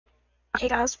Hey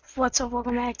guys, what's up?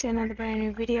 Welcome back to another brand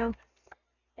new video.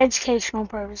 Educational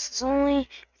purposes only.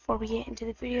 Before we get into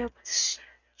the video, it's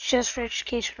just for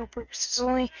educational purposes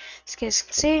only. As you guys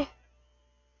can see,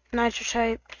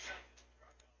 Nitro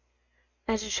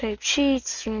Type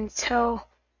cheats. You can tell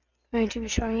I'm going to be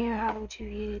showing you how to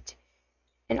get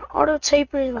an auto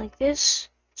typer like this.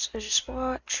 So just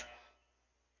watch.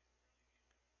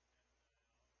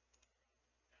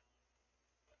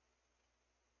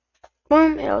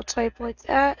 Boom, it'll type like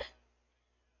that.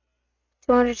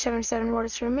 277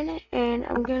 words per minute, and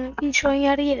I'm going to be showing you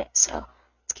how to get it. So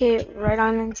let's get right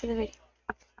on into the video.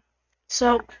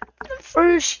 So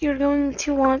first you're going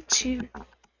to want to,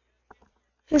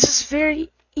 this is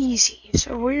very easy.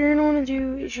 So what you're going to want to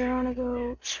do is you're going to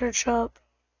go search up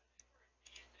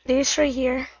this right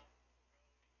here,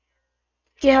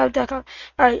 github.com.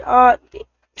 Alright,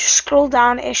 just scroll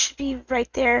down, it should be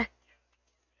right there.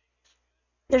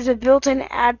 There's a built-in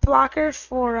ad blocker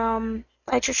for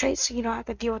Nitro Type, so you don't have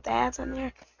to deal with the ads on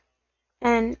there.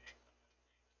 And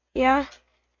yeah,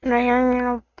 and right here I'm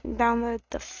going to download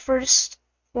the first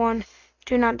one.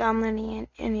 Do not download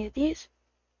any of these,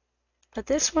 but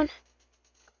this one.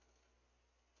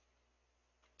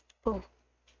 Boom.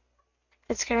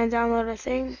 It's gonna download a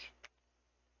thing.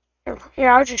 Here,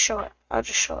 I'll just show it. I'll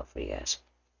just show it for you guys.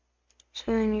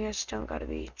 So then you guys don't gotta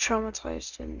be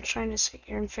traumatized and trying to sit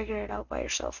here and figure it out by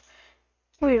yourself.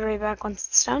 We'll be right back once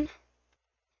it's done.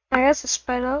 I guess it's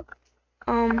sped up.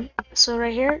 So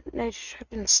right here, Nitro Type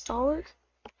installer.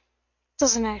 It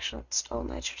doesn't actually install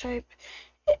Nitro Type.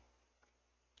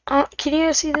 Can you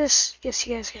guys see this? Yes,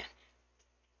 you guys can.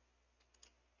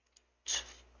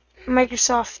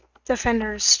 Microsoft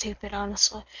Defender is stupid,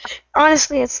 honestly.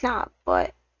 Honestly, it's not,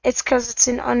 but it's because it's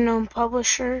an unknown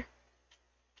publisher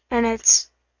and it's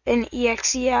an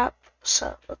exe app,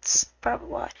 so that's probably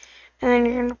why. And then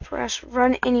you're gonna press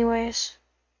run anyways.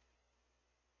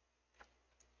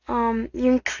 You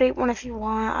can create one if you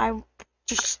want. I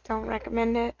just don't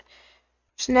recommend it.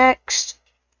 So next,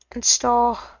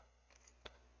 install.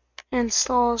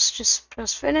 Installs, just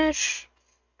press finish.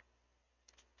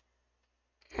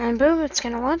 And boom, it's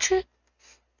gonna launch it.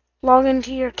 Log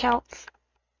into your account.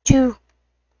 I'm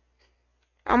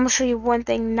gonna show you one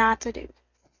thing not to do.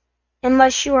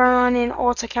 Unless you are on an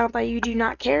alt account that you do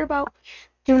not care about,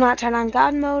 do not turn on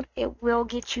God mode. It will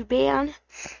get you banned.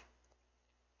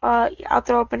 I'll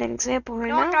throw up an example right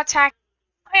now. No one got hacked.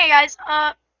 Okay, guys.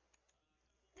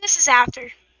 This is after.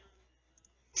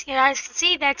 So you guys can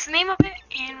see that's the name of it,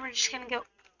 and we're just gonna go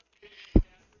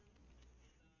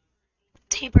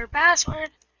type our password.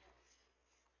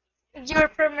 You're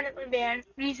permanently banned.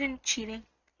 Reason: cheating.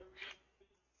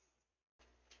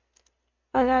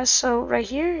 Guys, so right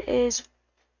here is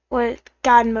what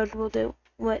God mode will do,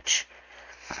 which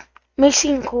may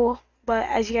seem cool, but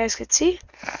as you guys could see,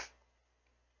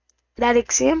 that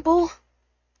example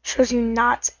shows you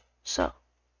not, so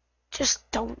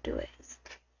just don't do it.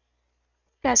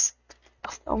 That's,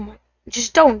 oh my,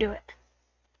 just don't do it.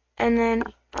 And then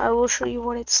I will show you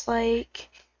what it's like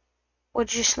with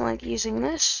just like using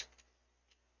this.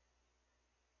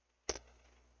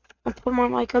 I'll put my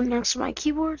mic up next to my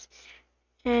keyboard,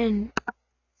 and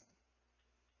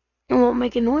it won't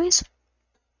make a noise.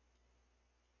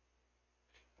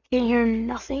 Can't hear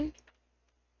nothing.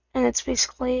 And that's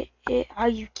basically it, how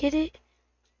you get it.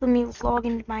 Let me log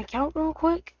into my account real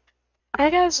quick.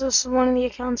 Hi guys, this is one of the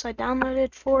accounts I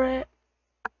downloaded for it.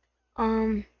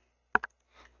 I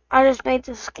just made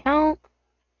this account.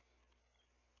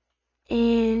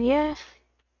 And yeah.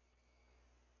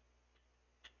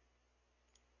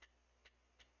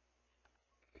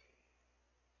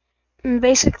 And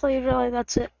basically, really,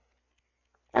 that's it.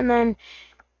 And then,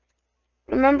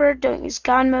 remember, don't use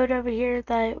God mode over here.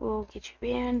 That will get you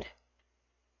banned.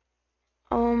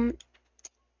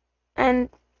 And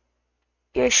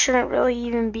you shouldn't really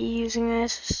even be using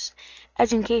this as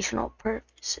educational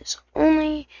purposes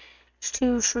only, just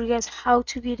to show you guys how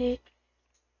to get it.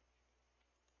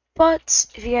 But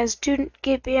if you guys do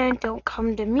get banned, don't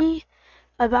come to me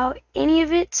about any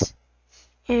of it.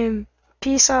 And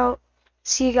peace out.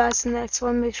 See you guys in the next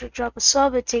one. Make sure to drop a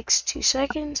sub. It takes 2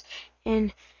 seconds.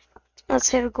 And let's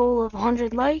hit a goal of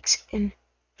 100 likes. And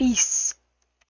peace.